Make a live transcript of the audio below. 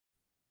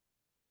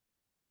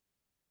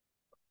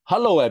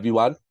Hello,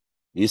 everyone.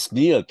 It's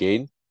me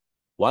again.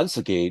 Once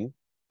again,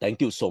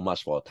 thank you so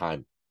much for your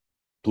time.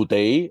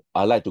 Today,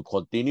 I'd like to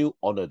continue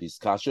on a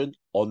discussion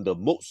on the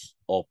modes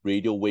of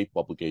radio wave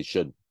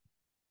propagation.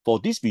 For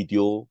this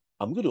video,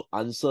 I'm going to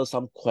answer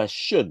some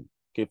question.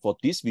 Okay, for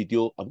this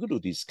video, I'm going to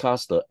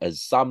discuss the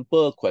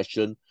example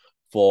question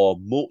for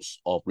modes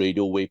of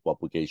radio wave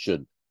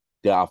propagation.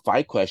 There are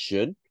 5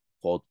 questions.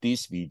 For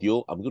this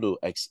video, I'm going to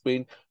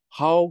explain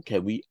how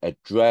can we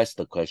address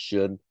the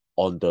question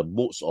on the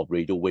modes of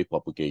radio wave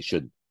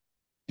propagation.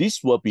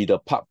 This will be the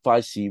part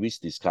 5 series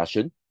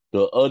discussion.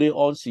 The earlier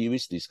on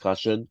series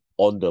discussion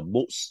on the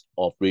modes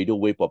of radio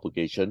wave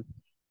propagation,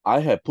 I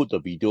have put the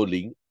video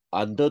link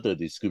under the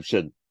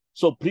description.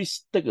 So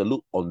please take a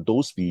look on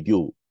those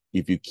videos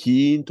if you're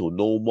keen to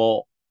know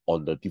more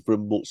on the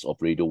different modes of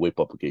radio wave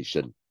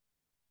propagation.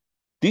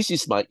 This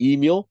is my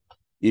email.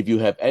 If you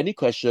have any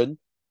question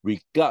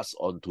regards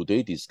on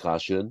today's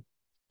discussion,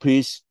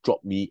 please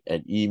drop me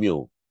an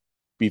email.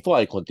 Before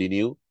I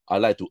continue, I'd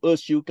like to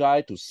urge you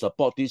guys to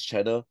support this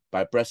channel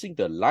by pressing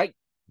the like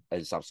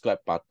and subscribe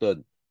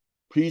button.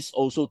 Please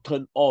also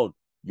turn on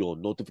your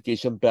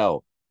notification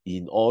bell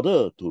in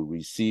order to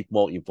receive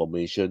more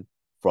information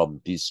from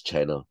this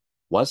channel.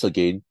 Once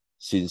again,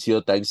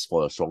 sincere thanks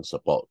for your strong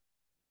support.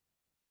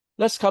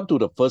 Let's come to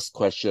the first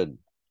question.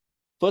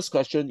 First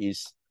question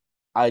is,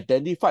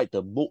 identify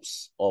the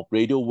modes of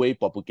radio wave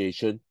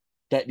propagation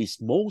that is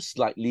most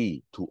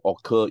likely to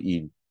occur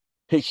in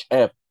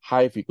HF,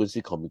 high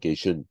frequency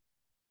communication,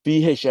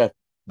 VHF,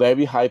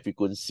 very high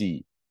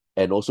frequency,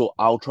 and also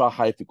ultra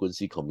high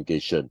frequency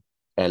communication.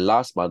 And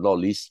last but not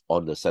least,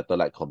 on the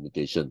satellite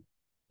communication.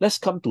 Let's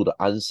come to the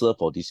answer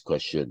for this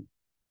question.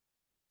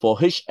 For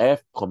HF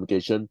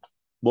communication,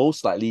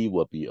 most likely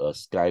will be a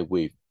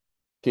skywave.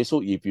 Okay,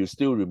 so if you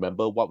still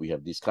remember what we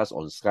have discussed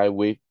on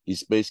skywave,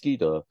 it's basically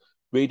the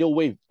radio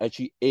wave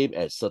actually aim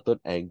at certain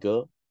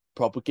angle,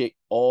 propagate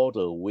all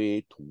the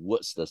way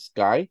towards the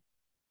sky,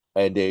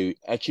 and they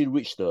actually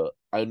reach the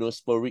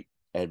ionospheric,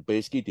 and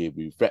basically they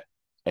reflect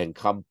and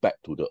come back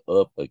to the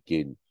earth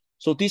again.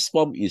 So this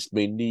form is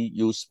mainly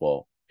used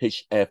for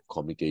HF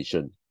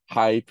communication,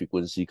 high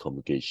frequency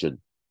communication.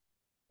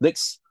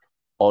 Next,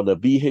 on the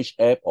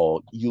VHF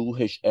or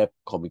UHF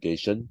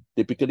communication,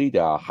 typically they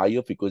are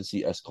higher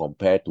frequency as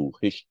compared to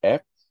HF.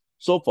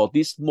 So for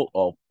this mode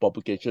of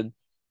propagation,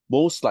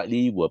 most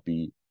likely will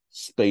be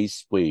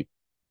space wave.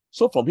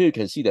 So from here, you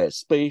can see that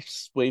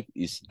space wave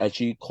is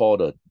actually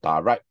called a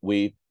direct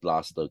wave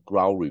plus the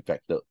ground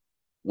reflected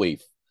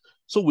wave.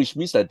 So which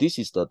means that this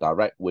is the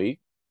direct wave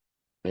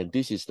and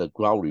this is the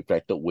ground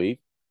reflected wave.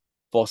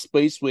 For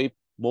space wave,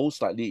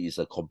 most likely is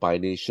a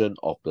combination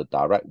of the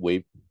direct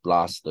wave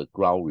plus the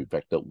ground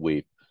reflected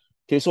wave.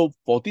 Okay, so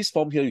for this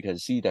form here, you can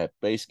see that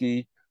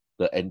basically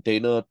the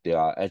antenna, they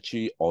are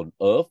actually on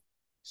Earth.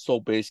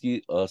 So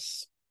basically,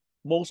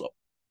 most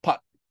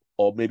part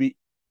or maybe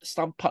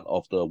some part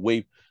of the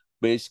wave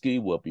basically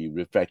will be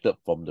reflected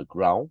from the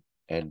ground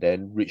and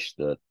then reach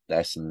the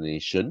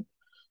destination.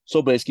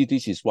 So basically,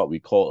 this is what we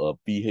call a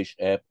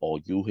VHF or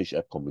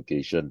UHF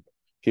communication,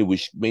 okay,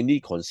 which mainly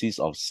consists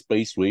of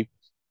space wave,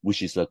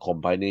 which is a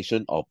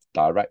combination of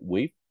direct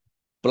wave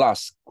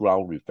plus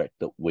ground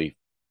reflected wave.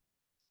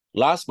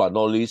 Last but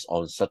not least,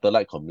 on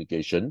satellite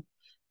communication.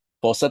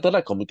 For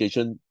satellite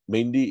communication,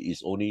 mainly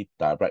is only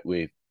direct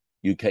wave.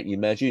 You can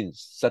imagine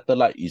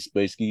satellite is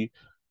basically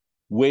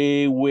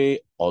way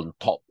on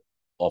top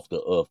of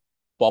the Earth,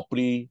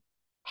 probably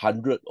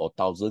 100 or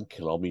 1,000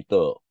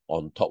 kilometers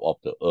on top of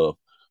the Earth.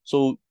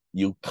 So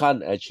you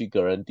can't actually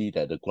guarantee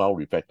that the ground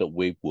reflected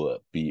wave will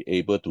be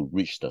able to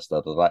reach the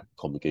satellite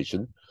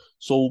communication.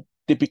 So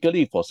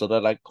typically for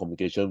satellite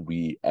communication,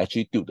 we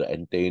actually tilt the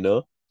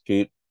antenna,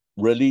 okay,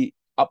 really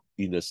up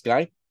in the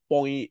sky,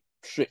 point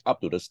straight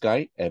up to the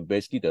sky, and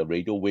basically the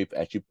radio wave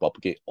actually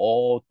propagate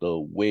all the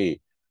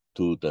way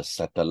to the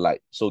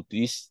satellite. So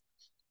this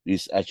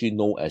is actually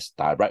known as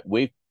direct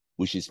wave,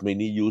 which is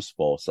mainly used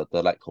for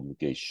satellite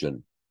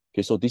communication.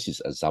 Okay, so this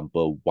is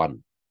example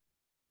 1.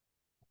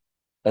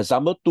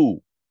 Example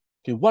 2.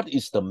 Okay, what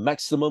is the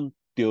maximum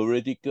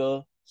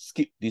theoretical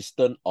skip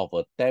distance of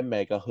a 10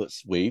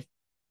 megahertz wave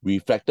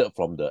reflected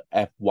from the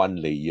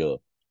F1 layer?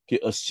 Okay,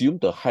 assume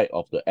the height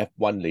of the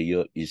F1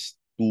 layer is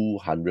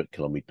 200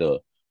 kilometers.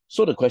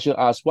 So the question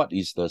asks, what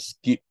is the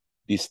skip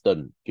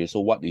distance? Okay,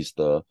 so what is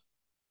the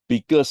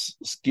biggest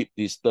skip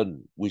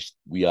distance which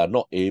we are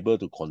not able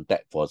to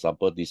contact, for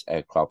example, this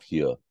aircraft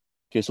here?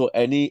 Okay, so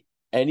any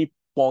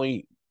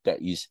point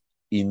that is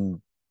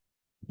in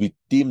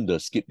within the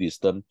skip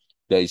distance,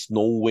 there is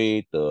no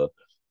way the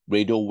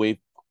radio wave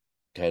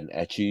can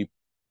actually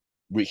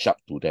reach up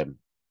to them.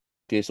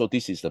 Okay, so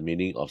this is the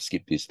meaning of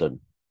skip distance.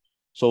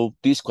 So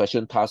this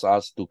question tasks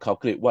us to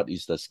calculate what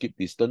is the skip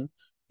distance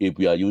if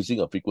we are using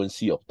a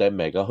frequency of 10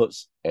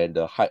 megahertz and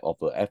the height of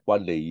the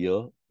F1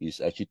 layer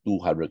is actually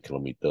 200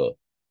 kilometers.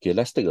 Okay,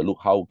 let's take a look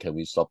how can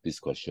we solve this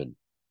question.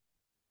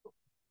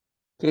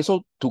 Okay,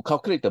 so to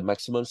calculate the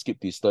maximum skip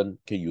distance,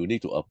 okay, you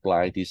need to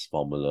apply this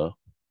formula.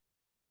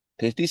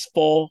 Okay, this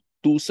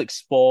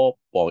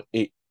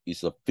 4264.8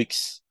 is a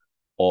fixed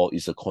or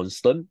is a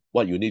constant,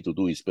 what you need to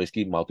do is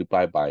basically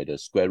multiply by the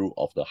square root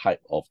of the height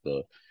of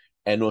the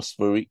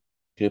anospheric.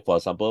 Okay, for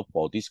example,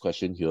 for this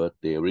question here,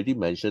 they already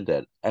mentioned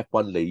that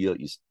F1 layer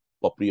is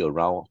probably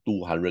around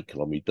 200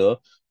 kilometers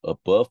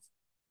above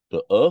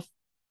the Earth.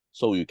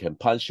 So you can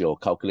punch your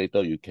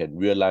calculator, you can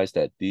realize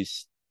that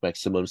this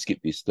maximum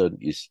skip distance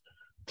is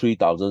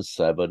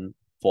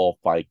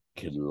 3,745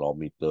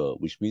 kilometers,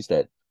 which means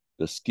that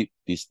the skip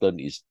distance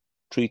is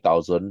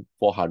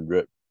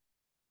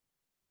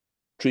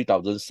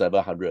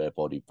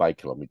 3,745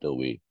 kilometers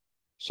away.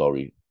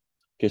 Sorry.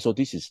 Okay, so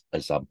this is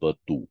example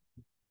 2.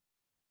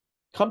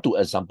 Come to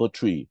example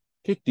 3.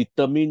 Okay,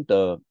 determine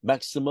the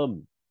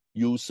maximum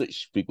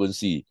usage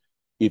frequency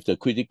if the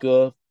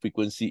critical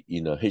frequency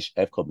in a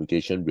HF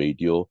communication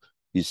radio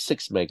is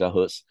 6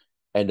 megahertz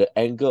and the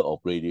angle of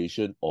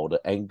radiation or the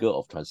angle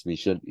of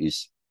transmission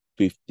is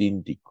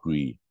 15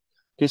 degrees.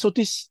 Okay, so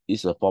this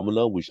is a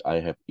formula which I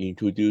have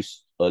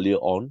introduced earlier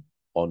on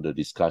the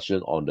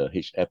discussion on the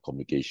HF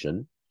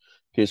communication.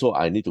 Okay, so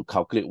I need to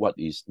calculate what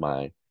is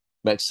my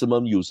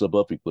maximum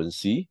usable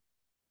frequency.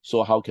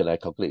 So how can I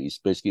calculate? It's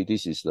basically,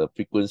 this is the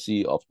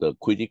frequency of the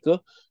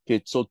critical.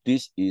 Okay, so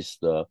this is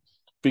the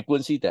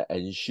frequency that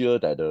ensure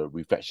that the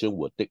refraction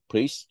will take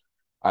place.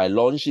 I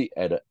launch it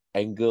at an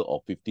angle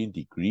of 15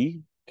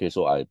 degrees. Okay,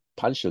 so I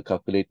punch the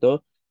calculator.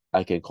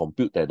 I can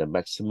compute that the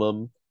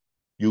maximum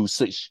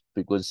usage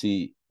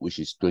frequency, which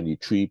is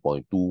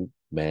 23.2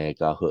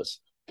 megahertz.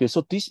 Okay,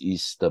 so this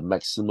is the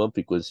maximum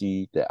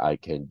frequency that I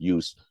can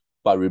use.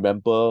 But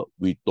remember,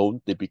 we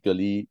don't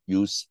typically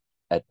use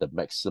at the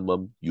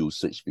maximum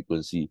usage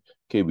frequency.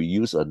 Okay, we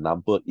use a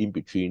number in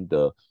between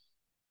the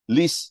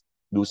least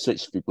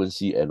usage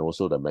frequency and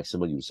also the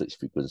maximum usage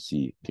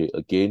frequency. Okay,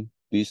 again,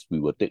 this we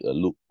will take a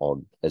look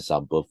on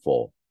example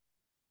 4.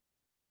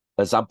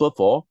 Example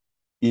 4,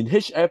 in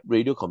HF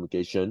radio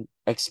communication,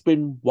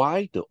 explain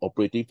why the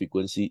operating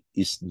frequency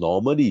is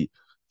normally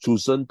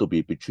chosen to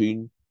be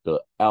between the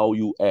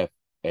LUF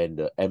and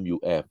the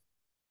MUF.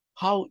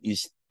 How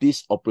is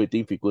this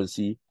operating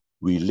frequency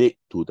relate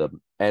to the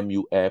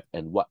MUF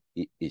and what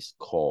it is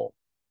called?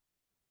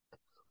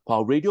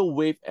 While radio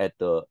wave at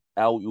the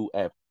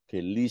LUF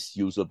can least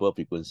usable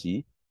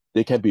frequency,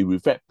 they can be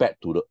reflected back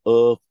to the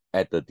Earth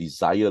at the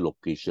desired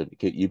location.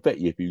 Okay, in fact,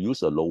 if you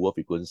use a lower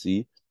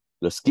frequency,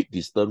 the skip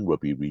distance will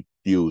be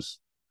reduced.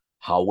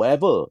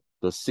 However,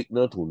 the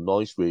signal to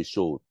noise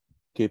ratio,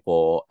 okay,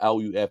 for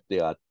LUF, they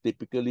are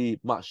typically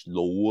much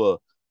lower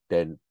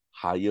than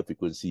higher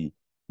frequency,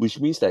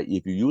 which means that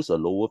if you use a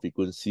lower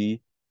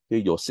frequency,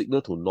 okay, your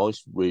signal to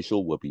noise ratio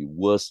will be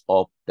worse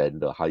off than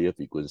the higher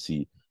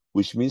frequency,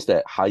 which means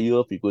that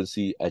higher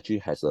frequency actually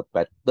has a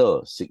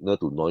better signal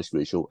to noise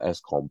ratio as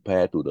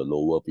compared to the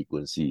lower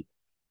frequency,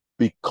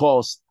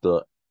 because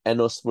the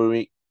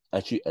anospheric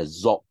actually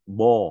absorb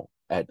more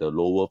at the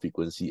lower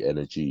frequency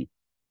energy.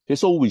 Okay,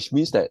 so which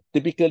means that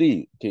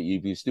typically, okay,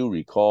 if you still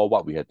recall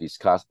what we had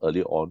discussed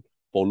earlier on,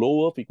 for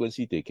lower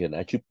frequency, they can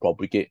actually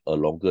propagate a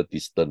longer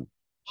distance.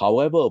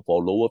 However,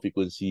 for lower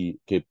frequency,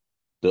 okay,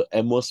 the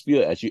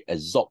atmosphere actually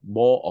absorb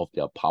more of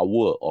their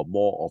power or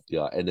more of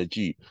their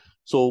energy.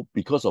 So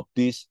because of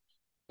this,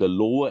 the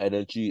lower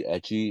energy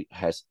actually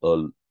has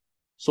a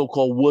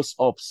so-called worse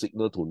off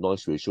signal to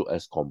noise ratio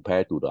as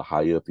compared to the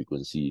higher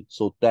frequency.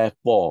 So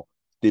therefore,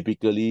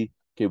 typically,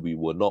 okay, we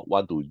will not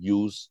want to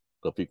use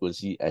the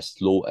frequency as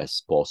low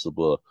as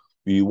possible.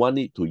 We want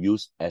it to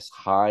use as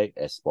high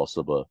as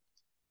possible.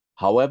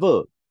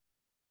 However,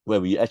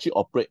 when we actually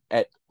operate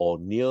at or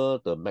near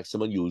the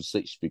maximum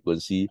usage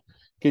frequency,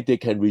 okay, they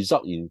can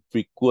result in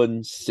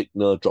frequent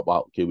signal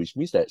dropout, okay, which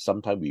means that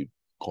sometimes we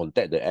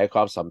contact the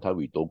aircraft, sometimes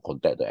we don't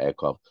contact the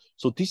aircraft.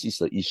 So this is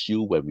the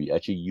issue when we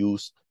actually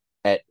use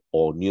at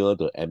or near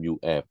the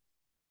MUF.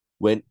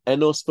 When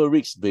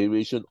anospheric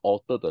variation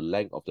alter the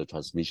length of the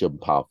transmission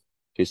path,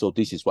 okay, so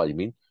this is what it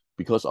means.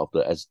 Because of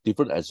the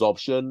different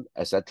absorption,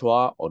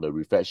 etc., or the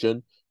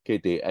reflection, okay,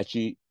 they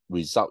actually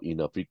result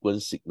in a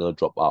frequent signal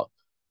dropout.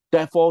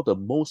 Therefore, the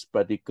most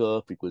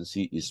practical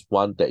frequency is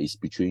one that is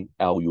between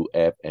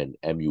LUF and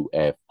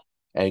MUF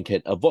and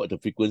can avoid the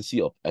frequency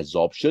of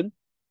absorption,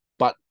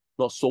 but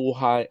not so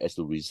high as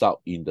to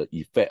result in the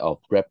effect of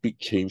rapid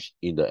change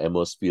in the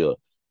atmosphere.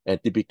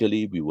 And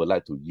typically, we would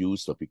like to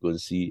use the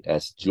frequency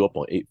as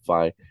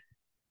 0.85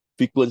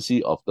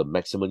 frequency of the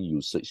maximum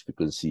usage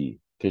frequency.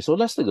 Okay, so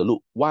let's take a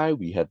look why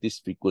we have this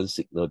frequent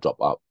signal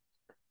dropout.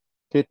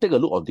 Okay, take a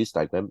look on this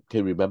diagram.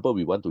 Okay, remember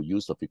we want to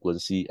use the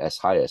frequency as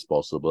high as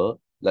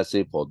possible. Let's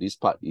say for this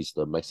part is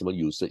the maximum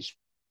usage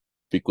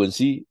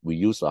frequency. We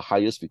use the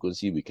highest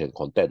frequency, we can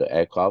contact the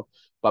aircraft.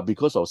 But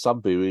because of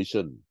some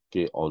variation,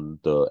 okay, on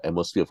the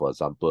atmosphere, for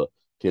example,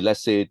 okay,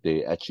 let's say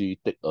they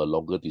actually take a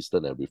longer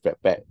distance and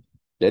reflect back,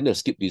 then the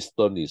skip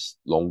distance is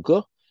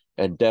longer,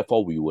 and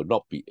therefore we will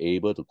not be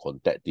able to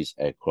contact this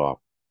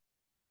aircraft.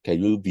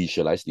 Can you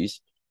visualize this?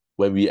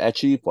 When we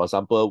actually, for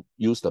example,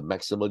 use the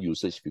maximum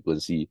usage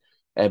frequency,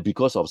 and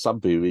because of some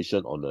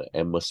variation on the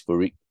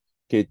atmospheric,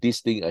 okay,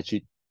 this thing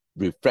actually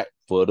reflect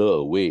further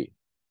away.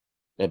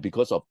 And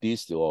because of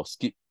this, your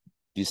skip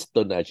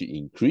distance actually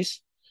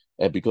increase.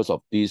 And because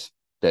of this,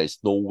 there is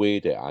no way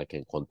that I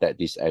can contact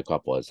this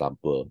aircraft, for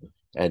example,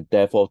 and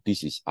therefore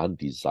this is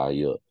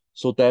undesired.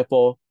 So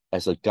therefore,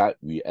 as a guide,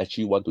 we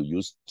actually want to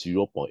use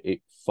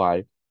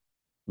 0.85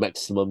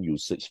 maximum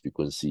usage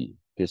frequency.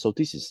 Okay, so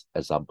this is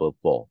example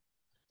 4.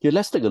 Okay,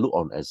 let's take a look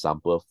on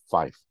example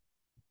 5.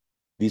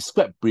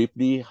 Describe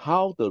briefly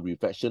how the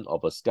reflection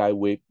of a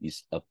skywave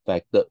is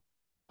affected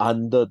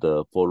under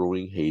the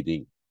following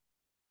heading.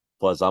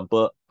 For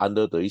example,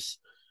 under this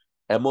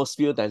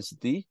atmosphere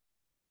density,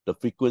 the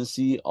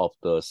frequency of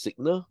the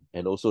signal,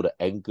 and also the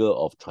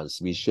angle of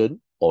transmission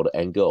or the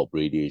angle of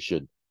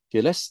radiation.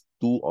 Okay, let's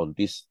do on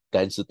this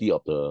density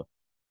of the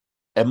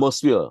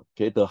atmosphere.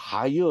 Okay, the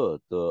higher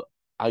the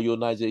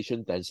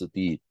ionization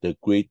density, the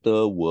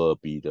greater will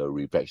be the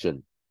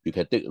reflection. You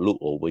can take a look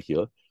over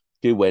here.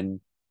 Okay,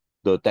 when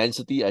the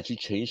density actually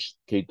change,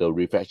 okay, the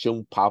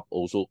reflection path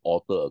also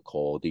alter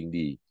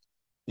accordingly.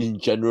 In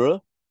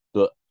general,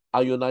 the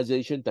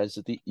ionization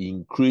density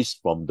increase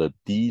from the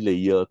D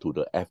layer to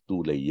the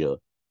F2 layer.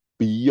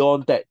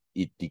 Beyond that,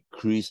 it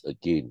decrease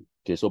again.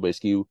 Okay, so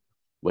basically,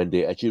 when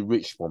they actually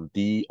reach from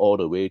D all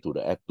the way to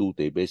the F2,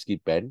 they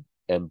basically bend.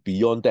 And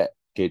beyond that,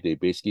 okay, they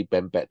basically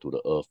bend back to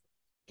the Earth.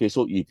 Okay,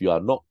 so if you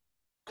are not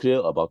clear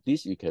about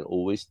this, you can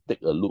always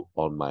take a look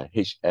on my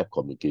HF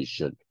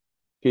communication.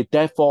 Okay,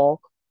 therefore,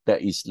 there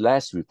is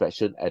less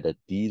reflection at the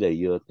D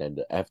layer than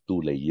the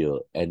F2 layer,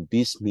 and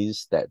this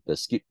means that the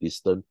skip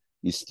distance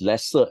is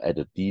lesser at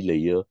the D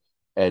layer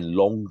and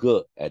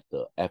longer at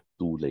the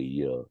F2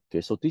 layer.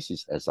 Okay, so this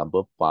is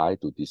example 5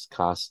 to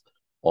discuss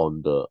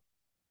on the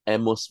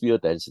atmosphere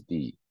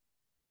density.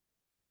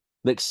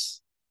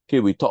 Next,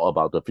 okay, we talk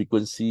about the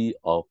frequency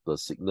of the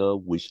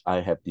signal, which I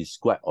have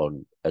described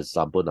on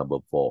example number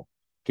 4.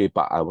 Okay,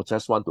 but I would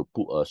just want to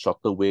put a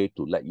shorter way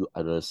to let you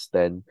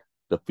understand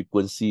the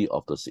frequency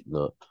of the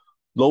signal.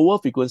 Lower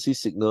frequency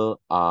signal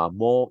are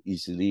more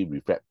easily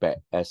reflect back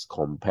as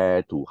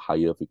compared to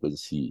higher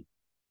frequency.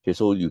 Okay,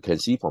 so you can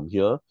see from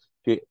here,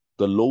 okay,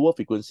 the lower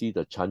frequency,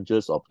 the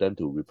chances of them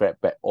to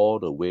reflect back all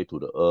the way to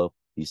the Earth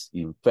is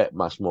in fact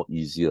much more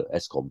easier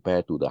as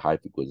compared to the high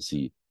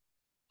frequency.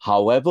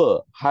 However,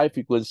 high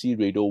frequency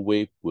radio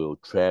wave will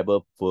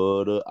travel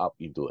further up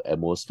into the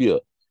atmosphere,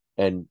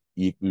 and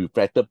if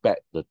reflected back,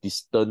 the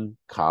distance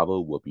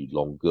covered will be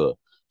longer.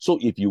 So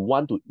if you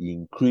want to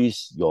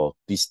increase your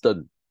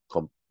distance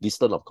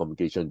of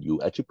communication,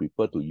 you actually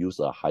prefer to use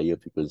a higher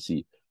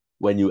frequency.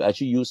 When you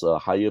actually use a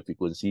higher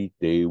frequency,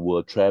 they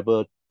will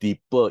travel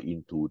deeper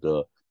into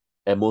the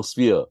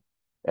atmosphere,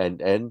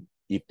 and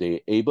if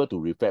they're able to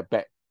reflect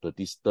back, the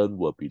distance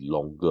will be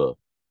longer.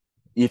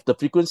 If the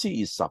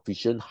frequency is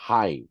sufficient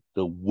high,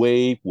 the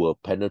wave will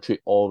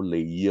penetrate all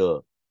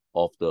layers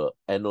of the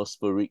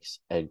atmospherics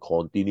and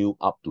continue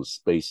up to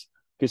space.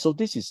 Okay, so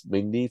this is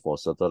mainly for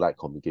satellite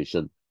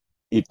communication.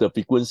 If the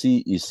frequency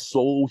is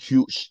so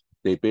huge,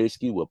 they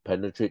basically will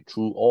penetrate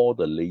through all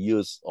the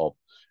layers of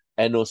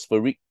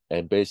atmospheric,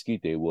 and basically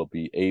they will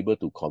be able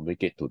to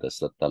communicate to the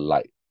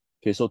satellite.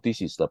 Okay, so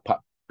this is the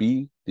part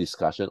B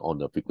discussion on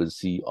the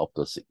frequency of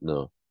the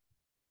signal.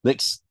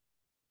 Next,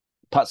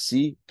 part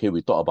C, okay,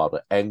 we talk about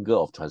the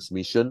angle of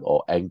transmission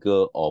or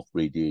angle of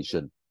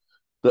radiation.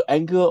 The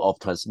angle of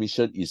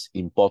transmission is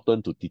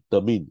important to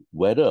determine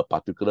whether a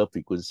particular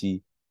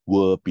frequency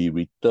will be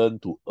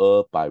returned to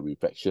Earth by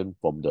reflection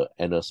from the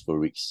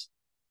atmospherics.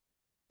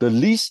 The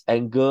least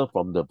angle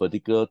from the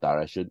vertical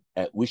direction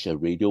at which a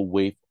radio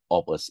wave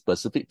of a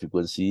specific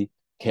frequency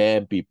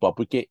can be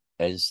propagated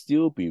and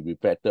still be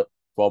reflected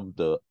from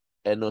the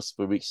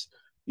atmospherics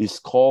is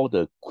called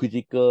the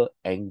critical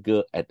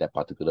angle at that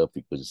particular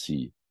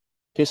frequency.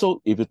 Okay,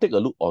 so if you take a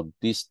look on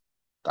this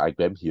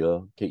diagram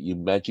here, okay,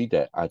 imagine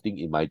that I think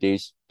in my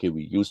days, okay,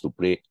 we used to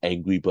play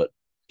Angry Bird.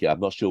 Okay, I'm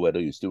not sure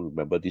whether you still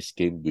remember this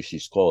game, which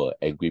is called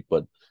Angry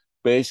Bird.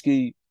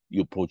 Basically,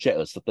 you project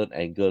a certain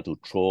angle to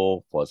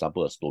throw, for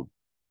example, a stone.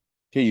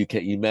 Okay, you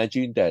can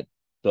imagine that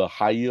the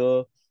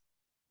higher,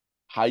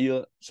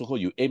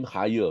 so-called you aim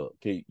higher,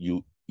 okay,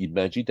 you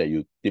imagine that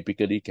you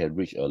typically can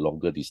reach a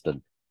longer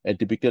distance. And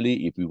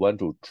typically, if we want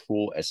to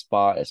throw as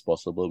far as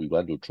possible, we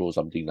want to throw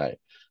something like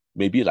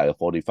maybe like a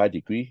 45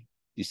 degree,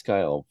 this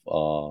kind of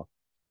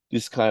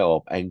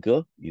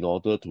angle in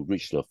order to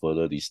reach the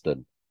further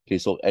distance. Okay,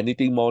 so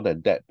anything more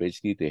than that,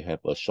 basically they have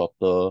a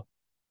shorter,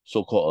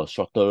 so-called a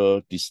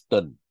shorter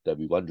distance that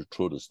we want to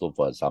throw the stone,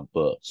 for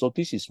example. So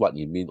this is what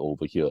you mean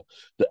over here.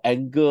 The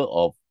angle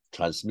of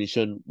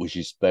transmission, which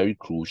is very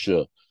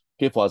crucial.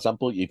 Okay, for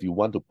example, if you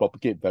want to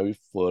propagate very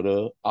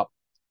further up,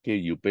 okay,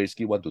 you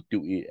basically want to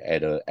tilt it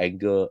at an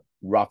angle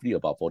roughly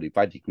about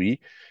 45 degree,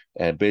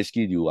 and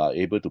basically you are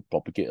able to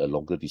propagate a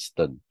longer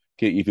distance.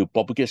 Okay, if you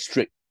propagate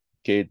straight,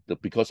 okay,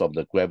 because of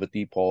the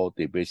gravity pull,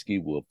 they basically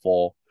will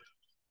fall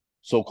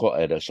so-called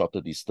at a shorter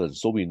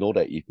distance. So we know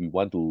that if we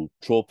want to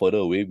throw further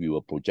away, we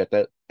will project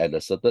that at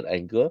a certain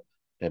angle,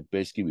 and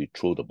basically we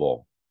throw the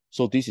ball.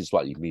 So this is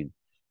what it means.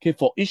 Okay,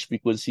 for each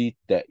frequency,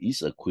 there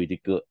is a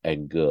critical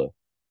angle.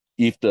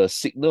 If the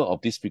signal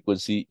of this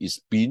frequency is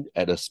being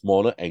at a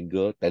smaller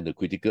angle than the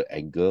critical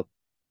angle,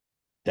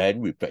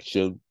 then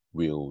reflection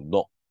will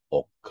not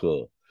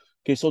occur.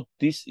 Okay, so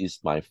this is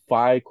my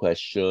 5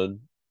 questions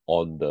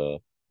on the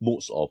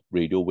modes of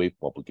radio wave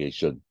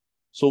propagation.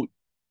 So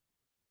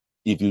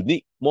if you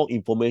need more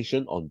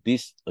information on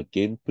this,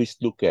 again, please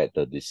look at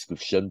the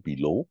description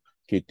below.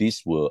 Okay,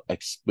 this will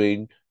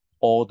explain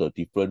all the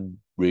different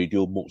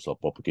radio modes of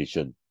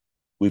propagation.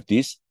 With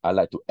this, I'd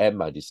like to end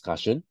my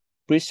discussion.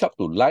 Please help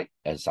to like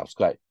and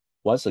subscribe.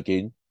 Once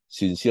again,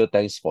 sincere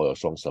thanks for your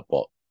strong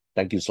support.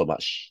 Thank you so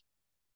much.